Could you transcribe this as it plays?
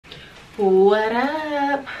What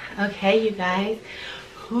up? Okay, you guys,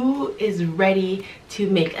 who is ready to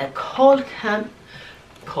make a cold cup?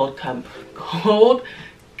 I'm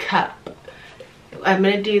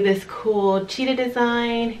gonna do this cool cheetah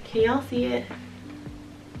design. Can y'all see it?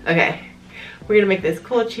 Okay, we're gonna make this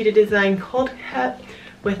cool cheetah design cold cup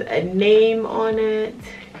with a name on it.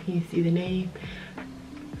 Can you see the name?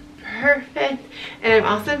 Perfect. And I'm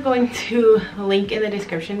also going to link in the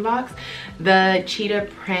description box the Cheetah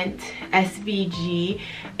print SVG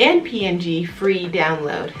and PNG free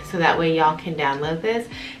download, so that way y'all can download this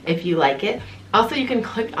if you like it. Also, you can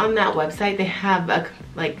click on that website. They have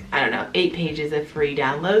like, I don't know, 8 pages of free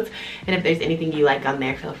downloads, and if there's anything you like on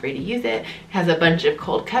there, feel free to use it. It has a bunch of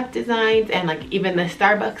cold cup designs and like even the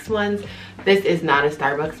Starbucks ones. This is not a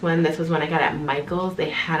Starbucks one. This was one I got at Michael's. They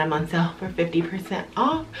had them on sale for 50%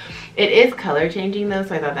 off. It is color changing though,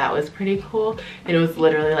 so I thought that was pretty cool, and it was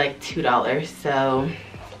literally like $2, so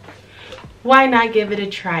why not give it a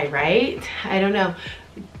try, right? I don't know.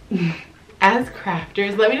 As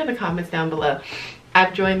crafters, let me know in the comments down below.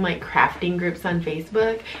 I've joined like crafting groups on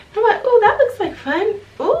Facebook. I'm like, oh, that looks like fun.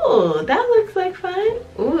 Oh, that looks like fun.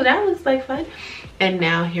 Oh, that looks like fun. And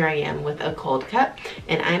now here I am with a cold cup,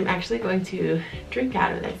 and I'm actually going to drink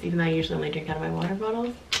out of this, even though I usually only drink out of my water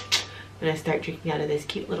bottles. I'm gonna start drinking out of this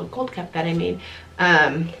cute little cold cup that I made.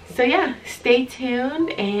 So yeah, stay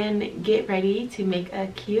tuned and get ready to make a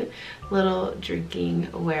cute little drinking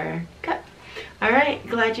ware cup. All right,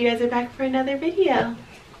 glad you guys are back for another video.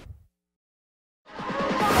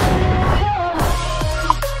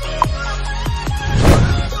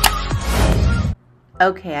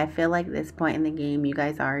 Okay, I feel like this point in the game, you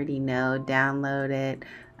guys already know. Download it,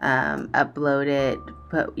 upload it,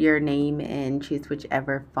 put your name in, choose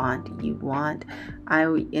whichever font you want. I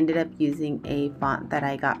ended up using a font that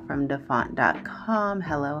I got from dafont.com,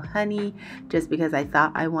 Hello Honey, just because I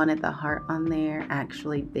thought I wanted the heart on there.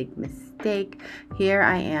 Actually, big mistake. Here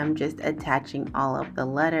I am just attaching all of the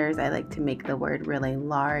letters. I like to make the word really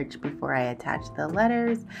large before I attach the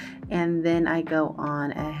letters, and then I go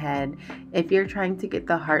on ahead. If you're trying to get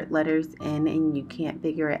the heart letters in and you can't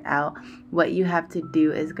figure it out, what you have to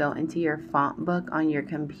do is go into your font book on your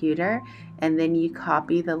computer, and then you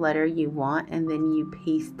copy the letter you want, and then you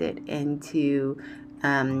paste it into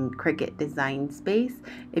Cricut Design Space.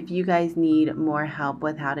 If you guys need more help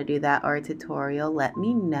with how to do that or a tutorial, let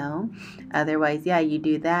me know. Otherwise, yeah, you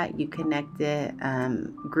do that, you connect it,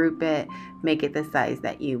 group it, make it the size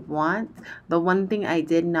that you want. The one thing I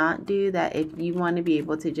did not do, that if you want to be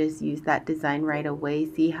able to just use that design right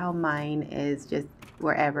away, see how mine is just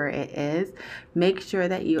wherever it is, make sure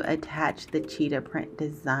that you attach the cheetah print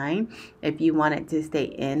design if you want it to stay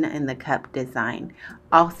in the cup design.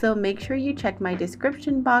 Also, make sure you check my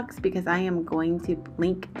description box, because I am going to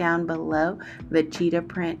link down below the cheetah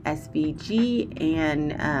print SVG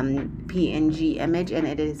and PNG image, and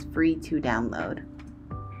it is free to download.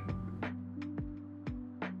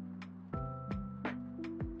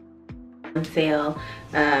 Sale,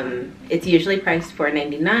 it's usually priced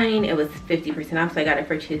 $4.99. It was 50% off, so I got it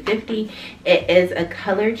for $2.50. It is a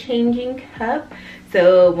color changing cup,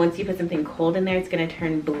 so once you put something cold in there, it's going to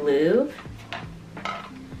turn blue,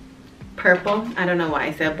 purple. I don't know why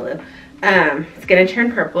I said blue. It's going to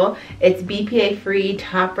turn purple. It's BPA free,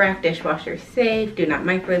 top rack, dishwasher safe, do not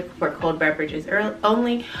microwave, for cold beverages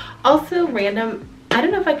only. Also random, I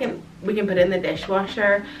don't know if we can put it in the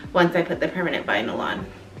dishwasher once I put the permanent vinyl on.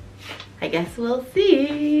 I guess we'll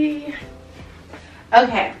see.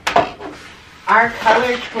 Okay, our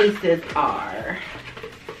color choices are,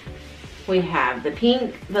 we have the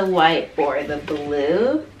pink, the white, or the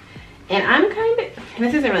blue. And I'm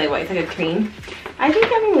this isn't really white, it's like a cream. I think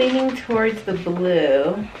I'm leaning towards the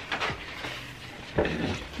blue.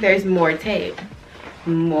 There's more tape.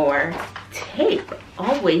 More tape.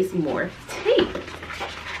 Always more tape.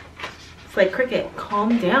 It's like Cricut,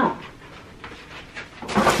 calm down.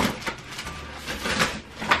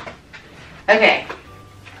 Okay,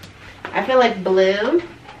 I feel like blue,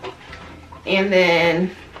 and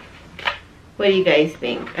then, what do you guys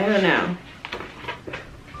think? I don't know.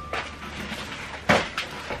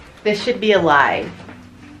 This should be alive,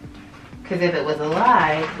 because if it was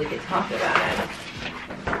alive, we could talk about it.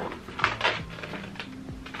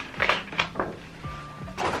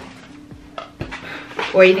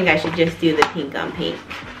 Or you think I should just do the pink on pink?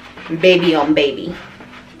 Baby on baby.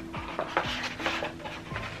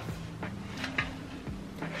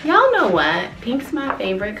 Y'all know what? Pink's my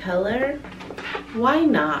favorite color. Why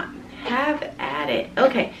not? Have at it.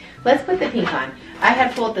 Okay, let's put the pink on. I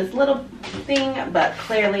had pulled this little thing, but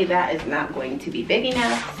clearly that is not going to be big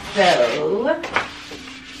enough. So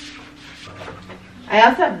I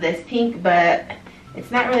also have this pink, but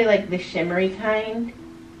it's not really like the shimmery kind.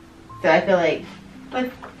 So I feel like,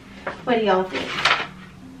 what do y'all think?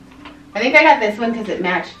 I think I got this one because it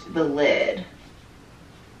matched the lid.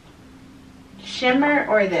 Shimmer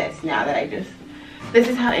or this, now that this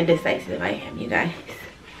is how indecisive I am, you guys.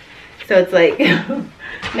 So it's like, now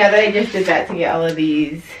that I just did that to get all of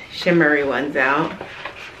these shimmery ones out.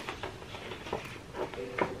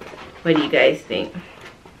 What do you guys think?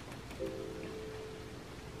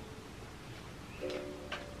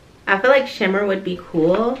 I feel like shimmer would be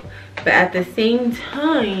cool, but at the same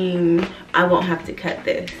time, I won't have to cut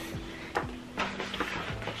this.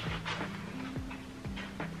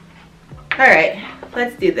 All right,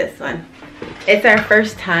 let's do this one. It's our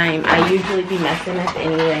first time. I usually be messing up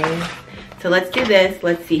anyways. So let's do this.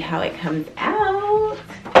 Let's see how it comes out.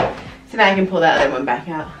 So now I can pull that other one back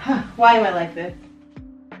out. Why am I like this?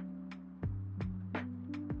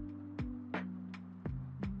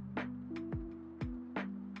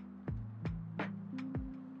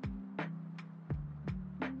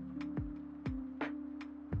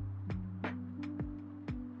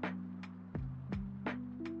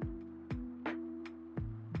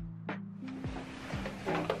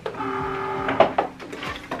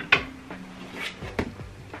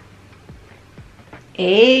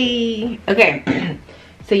 Hey, okay,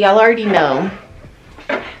 so y'all already know.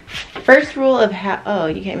 First rule of how, oh,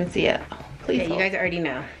 you can't even see it. Oh, please, okay, you guys already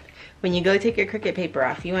know. When you go take your Cricut paper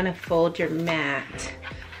off, you want to fold your mat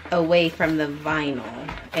away from the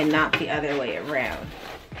vinyl and not the other way around.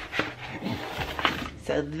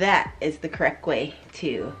 So that is the correct way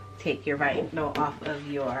to take your vinyl off of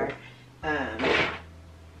your,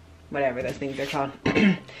 whatever those things are called.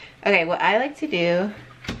 Okay, what I like to do,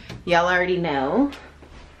 y'all already know,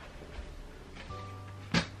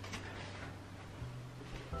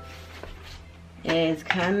 is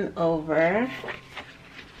come over,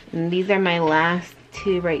 and these are my last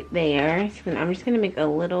two right there. So then I'm just gonna make a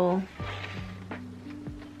little,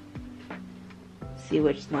 see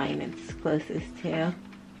which line it's closest to.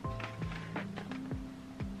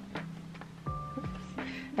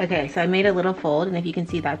 Okay, so I made a little fold, and if you can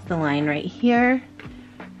see, that's the line right here.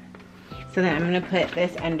 So then I'm gonna put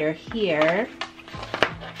this under here.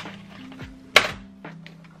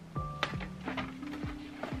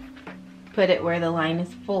 Put it where the line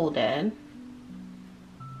is folded.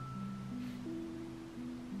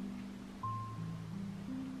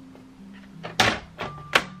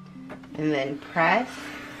 And then press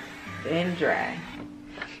and dry.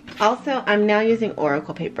 Also, I'm now using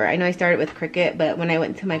Oracle paper. I know I started with Cricut, but when I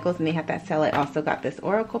went to Michael's and they had that sale, I also got this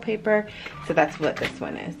Oracle paper. So that's what this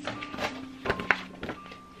one is.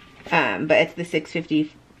 But it's the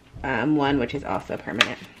 650 one, which is also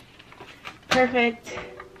permanent. Perfect.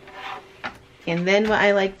 And then what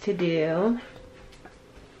I like to do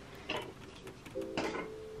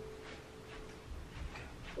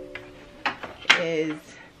is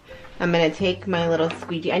I'm going to take my little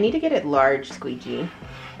squeegee. I need to get a large squeegee.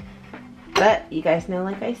 But you guys know,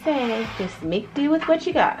 like I say, just make do with what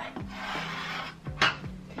you got.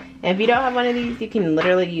 And if you don't have one of these, you can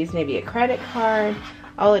literally use maybe a credit card.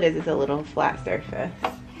 All it is a little flat surface.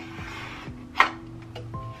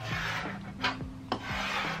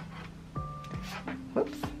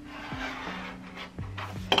 Whoops.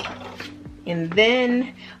 And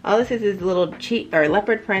then all this is little cheetah or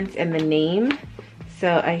leopard prints and the name.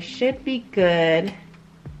 So I should be good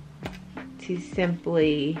to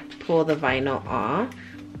simply pull the vinyl off.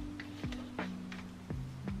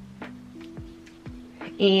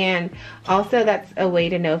 And also that's a way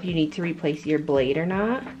to know if you need to replace your blade or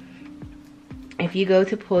not. If you go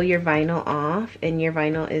to pull your vinyl off and your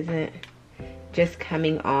vinyl isn't just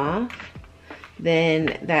coming off,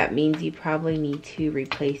 then that means you probably need to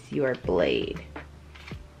replace your blade.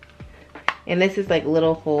 And this is like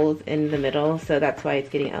little holes in the middle, so that's why it's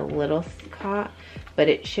getting a little caught, but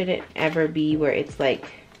it shouldn't ever be where it's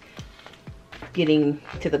like getting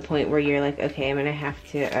to the point where you're like, okay, I'm gonna have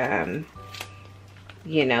to,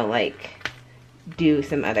 you know, like do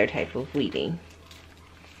some other type of weeding.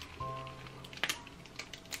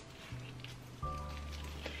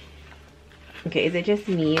 Okay, is it just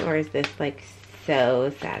me or is this like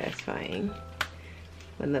so satisfying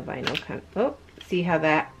when the vinyl comes? Oh, see how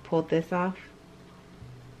that pulled this off?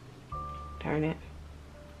 Darn it.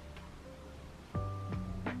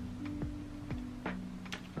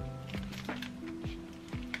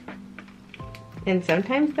 And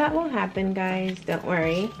sometimes that will happen, guys, don't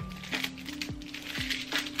worry.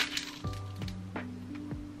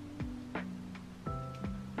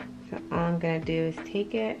 So all I'm gonna do is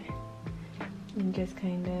take it and just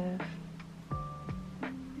kind of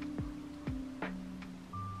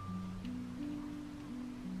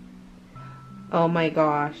Oh my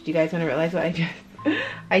gosh, do you guys want to realize what I just...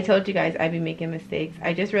 I told you guys I'd be making mistakes.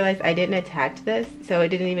 I just realized I didn't attach this, so it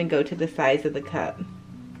didn't even go to the size of the cup.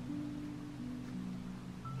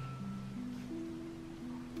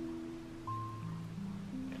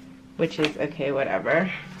 Which is okay, whatever.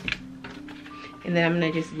 And then I'm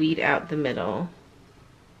gonna just weed out the middle.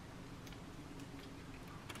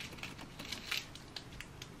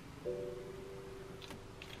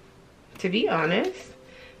 To be honest,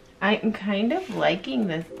 I'm kind of liking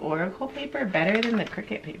this Oracle paper better than the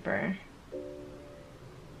Cricut paper.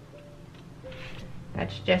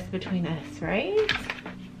 That's just between us, right?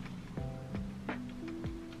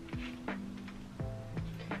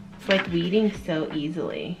 It's like weeding so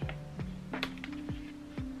easily.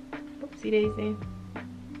 Oopsie daisy.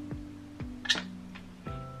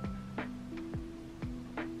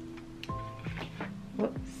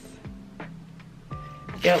 Whoops.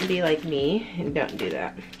 Don't be like me and don't do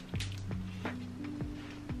that.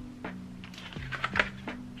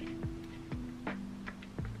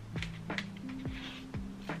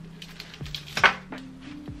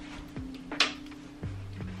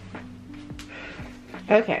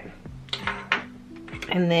 Okay,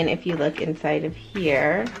 and then if you look inside of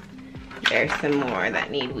here, there's some more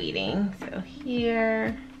that need weeding. So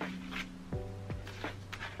here,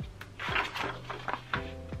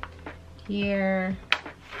 here,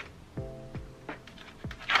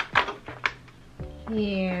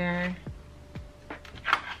 here,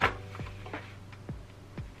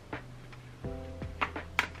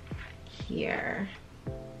 here.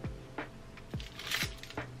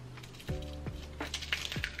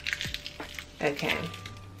 Okay.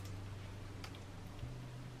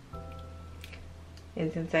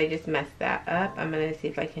 And since I just messed that up, I'm gonna see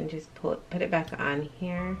if I can just put it back on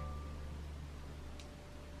here.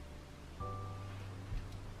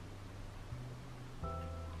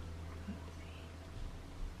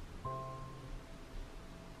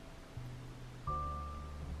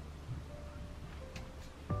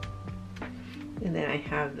 And then I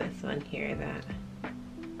have this one here that...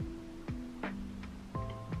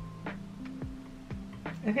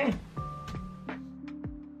 Okay.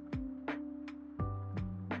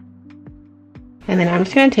 And then I'm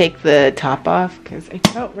just going to take the top off because I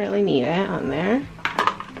don't really need it on there.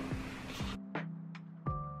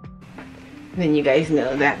 And then you guys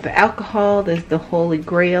know that the alcohol is the holy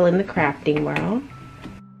grail in the crafting world.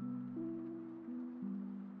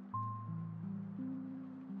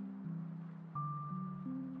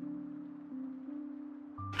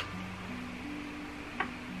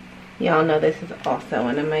 Y'all know this is also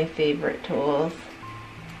one of my favorite tools.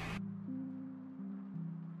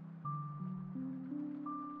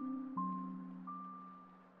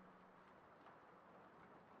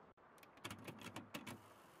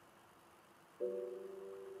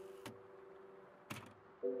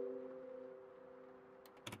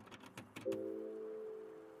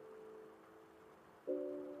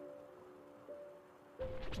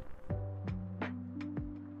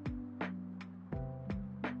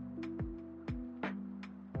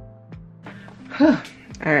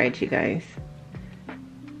 Alright, you guys.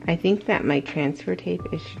 I think that my transfer tape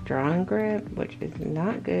is strong grip, which is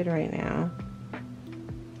not good right now.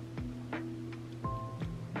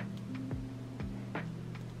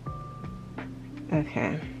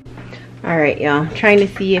 Okay. Alright, y'all. I'm trying to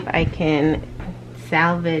see if I can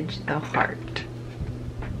salvage the heart.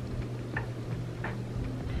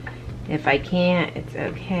 If I can't, it's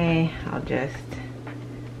okay. I'll just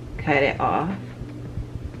cut it off.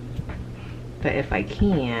 But if I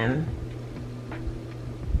can,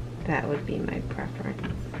 that would be my preference.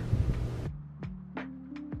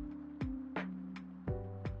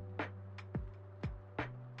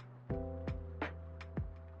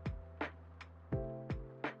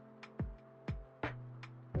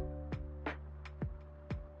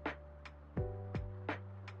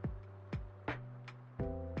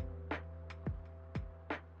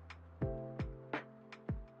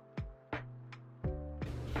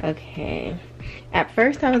 Okay, at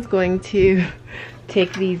first I was going to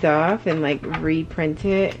take these off and like reprint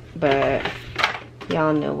it, but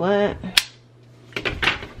y'all know what?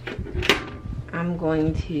 I'm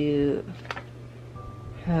going to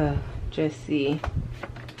just see.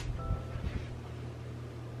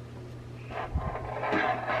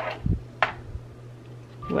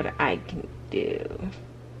 What I can do.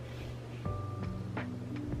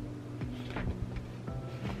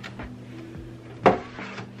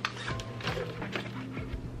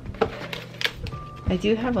 I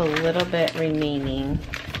do have a little bit remaining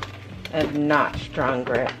of not strong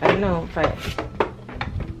grip. I don't know if I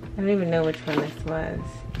don't even know which one this was.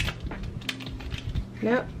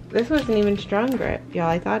 Nope, this wasn't even strong grip, y'all.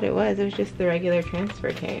 I thought it was. It was just the regular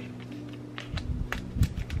transfer tape.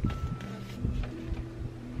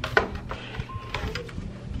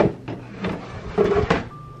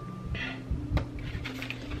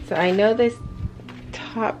 So I know this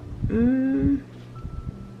top,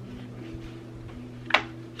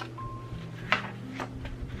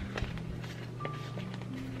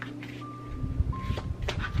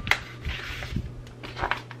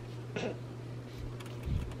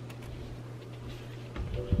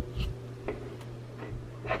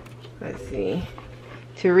 let's see.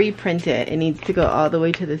 To reprint it, it needs to go all the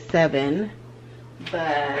way to the 7,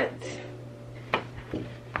 but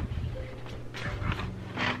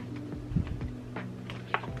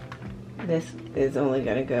this is only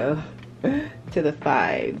gonna go to the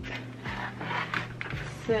 5.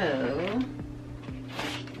 So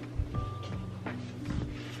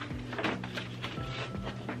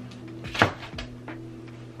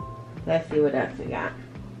let's see what else we got.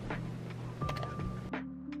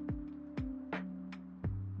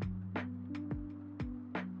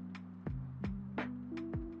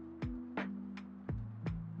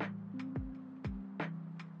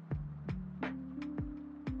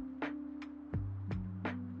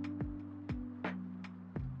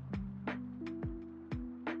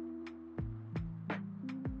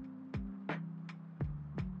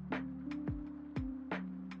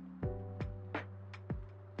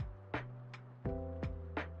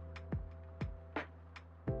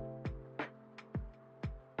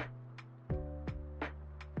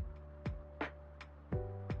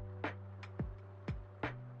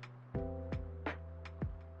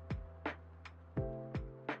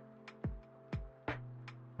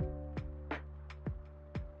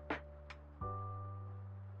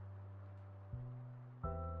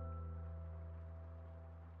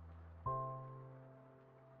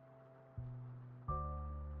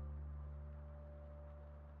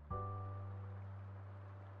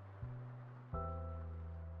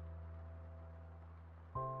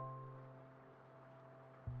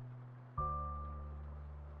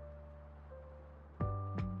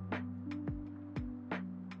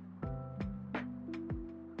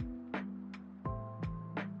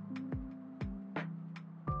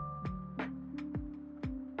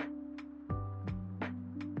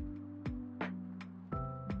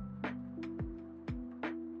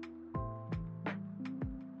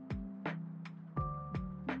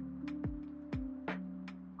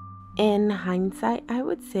 In hindsight, I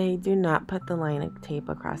would say do not put the line of tape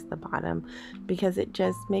across the bottom because it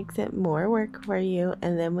just makes it more work for you.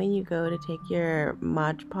 And then when you go to take your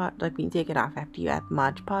Mod Podge, like when you take it off after you add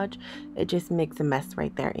Mod Podge, it just makes a mess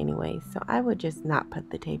right there anyway. So I would just not put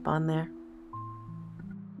the tape on there.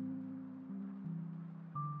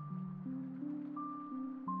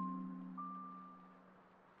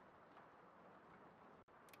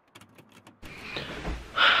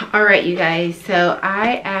 All right, you guys, so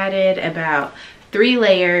I added about 3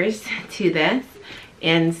 layers to this,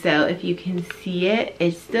 and so if you can see it,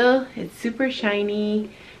 it's super shiny.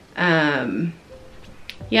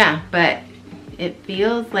 Yeah, but it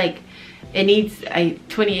feels like it needs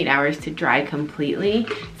 28 hours to dry completely,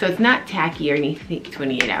 so it's not tacky or anything.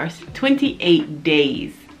 28 hours, 28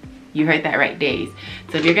 days. You heard that right, days.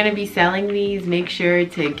 So if you're gonna be selling these, make sure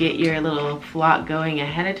to get your little flock going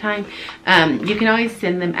ahead of time. You can always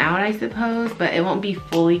send them out, I suppose, but it won't be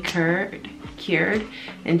fully cured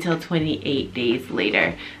until 28 days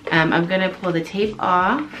later. I'm gonna pull the tape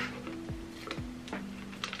off.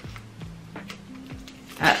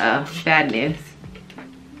 Uh-oh, bad news.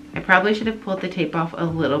 I probably should have pulled the tape off a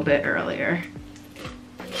little bit earlier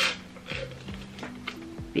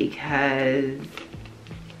because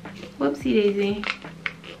whoopsie daisy.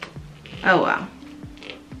 Oh well.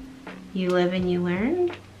 You live and you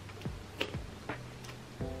learn.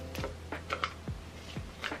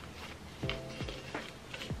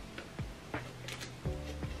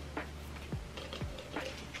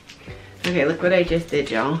 Okay, look what I just did,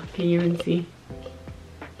 y'all. Can you even see?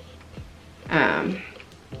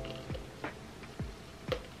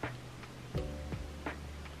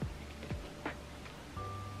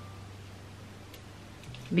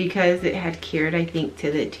 Because it had cured, I think, to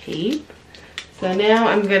the tape. So now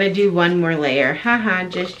I'm gonna do one more layer. Haha,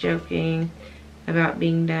 just joking about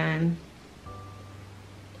being done.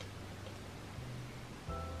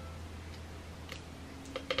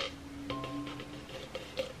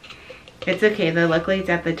 It's okay though, luckily it's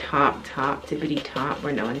at the top, tippity top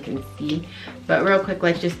where no one can see. But real quick,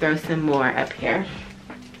 let's just throw some more up here.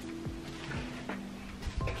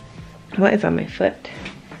 What is on my foot?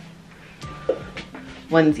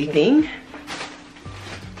 Onesie thing.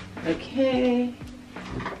 Okay.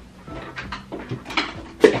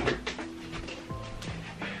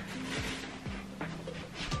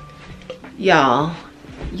 Y'all,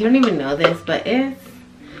 you don't even know this, but it's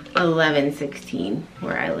 11:16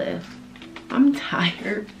 where I live. I'm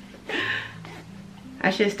tired. I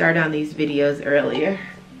should have started on these videos earlier,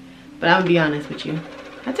 but I'm gonna be honest with you.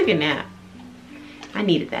 I took a nap. I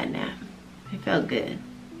needed that nap. It felt good.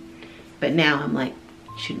 But now I'm like,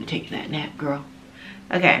 shouldn't have taken that nap, girl.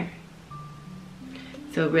 Okay.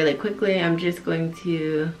 So really quickly, I'm just going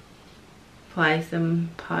to apply some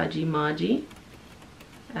Podgy Modgy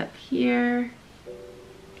up here.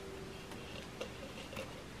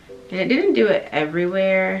 And it didn't do it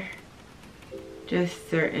everywhere, just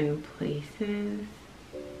certain places.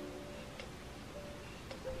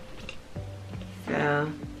 So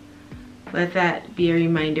let that be a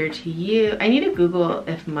reminder to you. I need to Google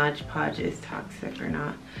if Mod Podge is toxic or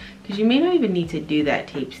not, because you may not even need to do that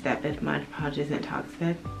tape step if Mod Podge isn't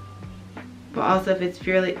toxic. But also if it's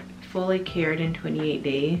fully cured in 28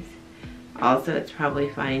 days, also it's probably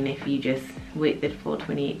fine if you just wait the full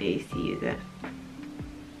 28 days to use it.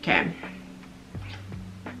 Okay.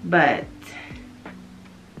 But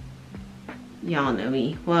y'all know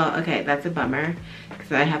me. Well, okay, that's a bummer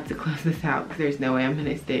because I have to close this out because there's no way I'm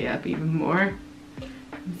gonna stay up even more.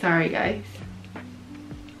 I'm sorry, guys.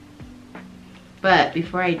 But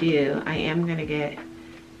before I do, I am gonna get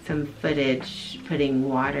some footage putting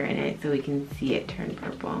water in it so we can see it turn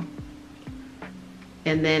purple.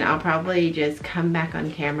 And then I'll probably just come back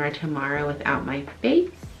on camera tomorrow without my face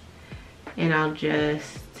and I'll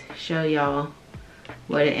just show y'all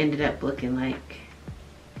what it ended up looking like.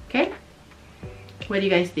 Okay? What do you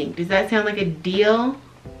guys think? Does that sound like a deal?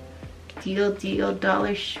 Deal,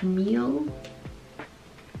 dollar schmeal?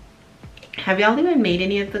 Have y'all even made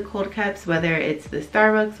any of the cold cups, whether it's the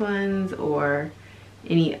Starbucks ones or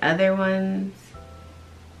any other ones?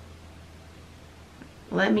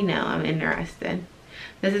 Let me know, I'm interested.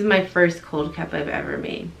 This is my first cold cup I've ever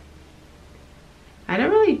made. I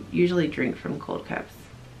don't really usually drink from cold cups.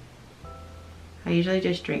 I usually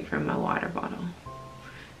just drink from my water bottle.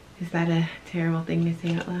 Is that a terrible thing to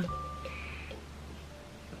say out loud?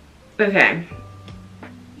 Okay.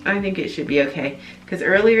 I think it should be okay. Because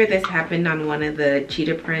earlier this happened on one of the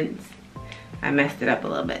cheetah prints. I messed it up a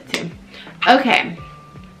little bit too. Okay.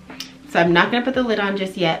 So I'm not going to put the lid on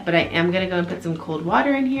just yet, but I am going to go and put some cold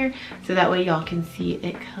water in here so that way y'all can see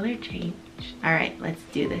it color change. All right, let's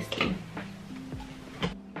do this thing.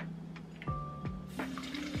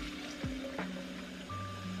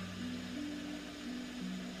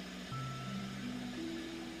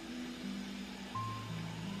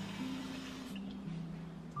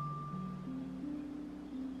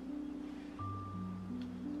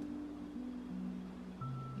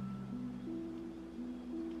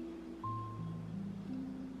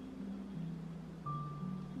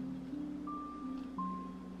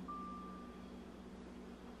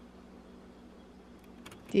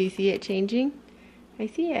 Do you see it changing? I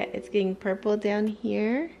see it. It's getting purple down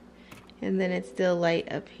here, and then it's still light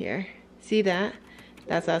up here. See that?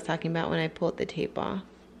 That's what I was talking about when I pulled the tape off.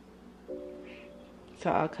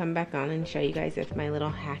 So I'll come back on and show you guys if my little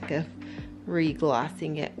hack of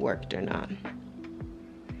re-glossing it worked or not.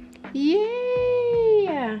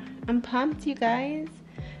 Yay! I'm pumped, you guys.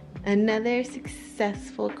 Another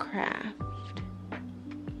successful craft.